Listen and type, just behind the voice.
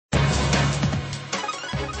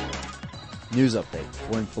News update.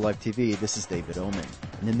 For Info Live TV, this is David Oman.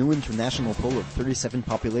 In a new international poll of 37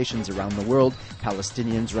 populations around the world,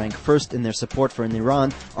 Palestinians rank first in their support for an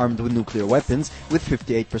Iran armed with nuclear weapons, with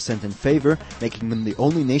 58% in favor, making them the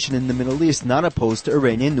only nation in the Middle East not opposed to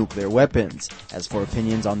Iranian nuclear weapons. As for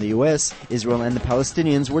opinions on the U.S., Israel and the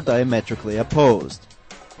Palestinians were diametrically opposed.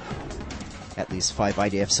 At least 5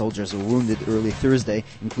 IDF soldiers were wounded early Thursday,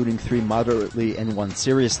 including 3 moderately and 1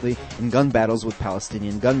 seriously, in gun battles with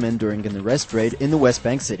Palestinian gunmen during an arrest raid in the West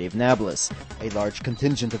Bank city of Nablus. A large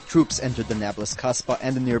contingent of troops entered the Nablus Kasbah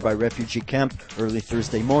and a nearby refugee camp early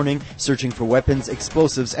Thursday morning, searching for weapons,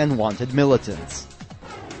 explosives, and wanted militants.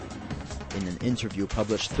 In an interview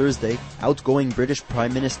published Thursday, outgoing British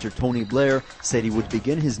Prime Minister Tony Blair said he would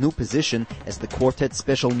begin his new position as the Quartet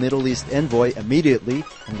Special Middle East envoy immediately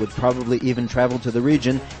and would probably even travel to the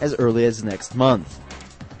region as early as next month.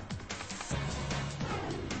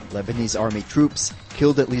 Lebanese army troops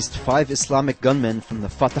killed at least 5 Islamic gunmen from the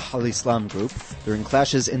Fatah al-Islam group during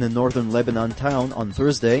clashes in the northern Lebanon town on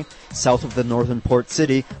Thursday, south of the northern port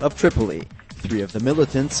city of Tripoli. 3 of the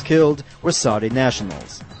militants killed were Saudi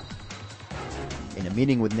nationals. In a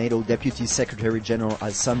meeting with NATO Deputy Secretary General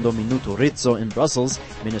Alessandro Minuto Rizzo in Brussels,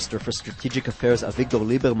 Minister for Strategic Affairs Avigdor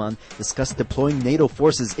Lieberman discussed deploying NATO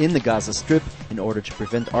forces in the Gaza Strip in order to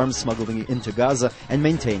prevent arms smuggling into Gaza and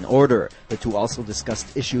maintain order. The two also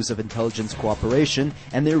discussed issues of intelligence cooperation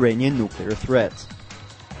and the Iranian nuclear threat.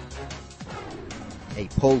 A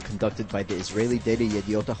poll conducted by the Israeli daily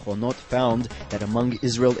Yediot Ahronot found that among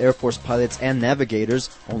Israel Air Force pilots and navigators,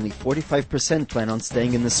 only 45% plan on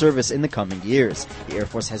staying in the service in the coming years. The Air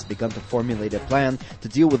Force has begun to formulate a plan to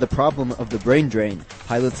deal with the problem of the brain drain,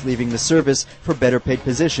 pilots leaving the service for better paid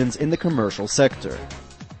positions in the commercial sector.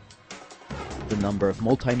 The number of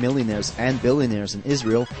multi-millionaires and billionaires in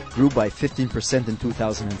Israel grew by 15% in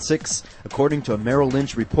 2006, according to a Merrill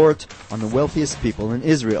Lynch report on the wealthiest people in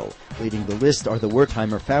Israel. Leading the list are the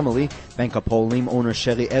Wertheimer family, Bank Hapoalim owner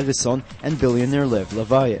Sherry Ellison, and billionaire Lev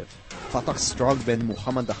Levayev. Fatah's strongman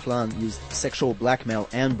Muhammad Ahlan used sexual blackmail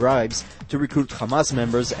and bribes to recruit Hamas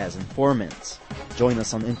members as informants. Join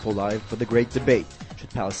us on Info Live for the great debate.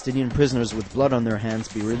 Should Palestinian prisoners with blood on their hands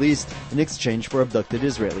be released in exchange for abducted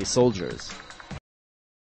Israeli soldiers?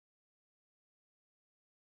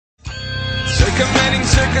 Circumventing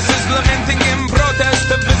circuses, lamenting in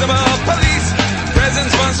protest of visible police.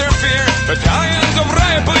 Presence sponsor fear. Battalions of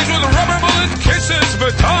riot police with rubber bullet kisses.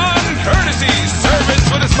 Baton courtesy, service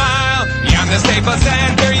with a smile. Beyond the Staples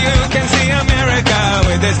Center, you can see America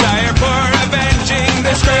with its dire for avenging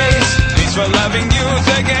disgrace. Peaceful loving youth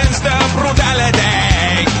against the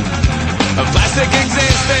brutality of plastic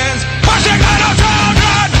existence. Pushing little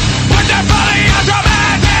children with their folly and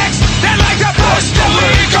dramatics. They like to push the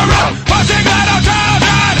weak around. Pushing little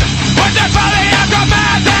children with their folly and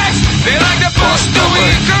dramatics. They like to push the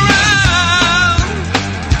weak around.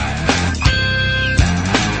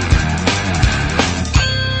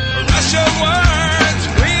 A rush of words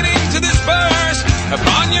waiting to disperse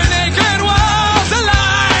upon your naked walls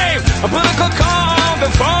alive. A political call, the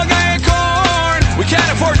fog and corn. We can't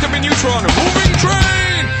afford to be neutral on a moving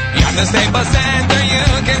train. Beyond the Staples Center, you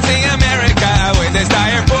can see America with its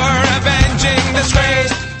dire for avenging disgrace.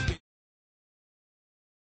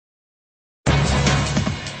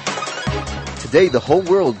 Today, the whole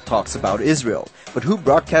world talks about Israel. But who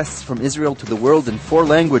broadcasts from Israel to the world in 4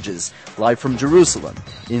 languages, live from Jerusalem?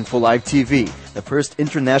 Info Live TV, the first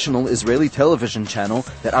international Israeli television channel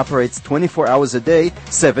that operates 24 hours a day,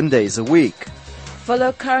 7 days a week.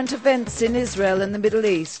 Follow current events in Israel and the Middle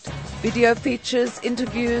East. Video features,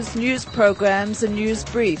 interviews, news programs and news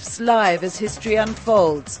briefs live as history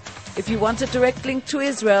unfolds. If you want a direct link to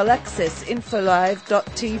Israel, access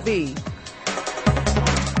infolive.tv.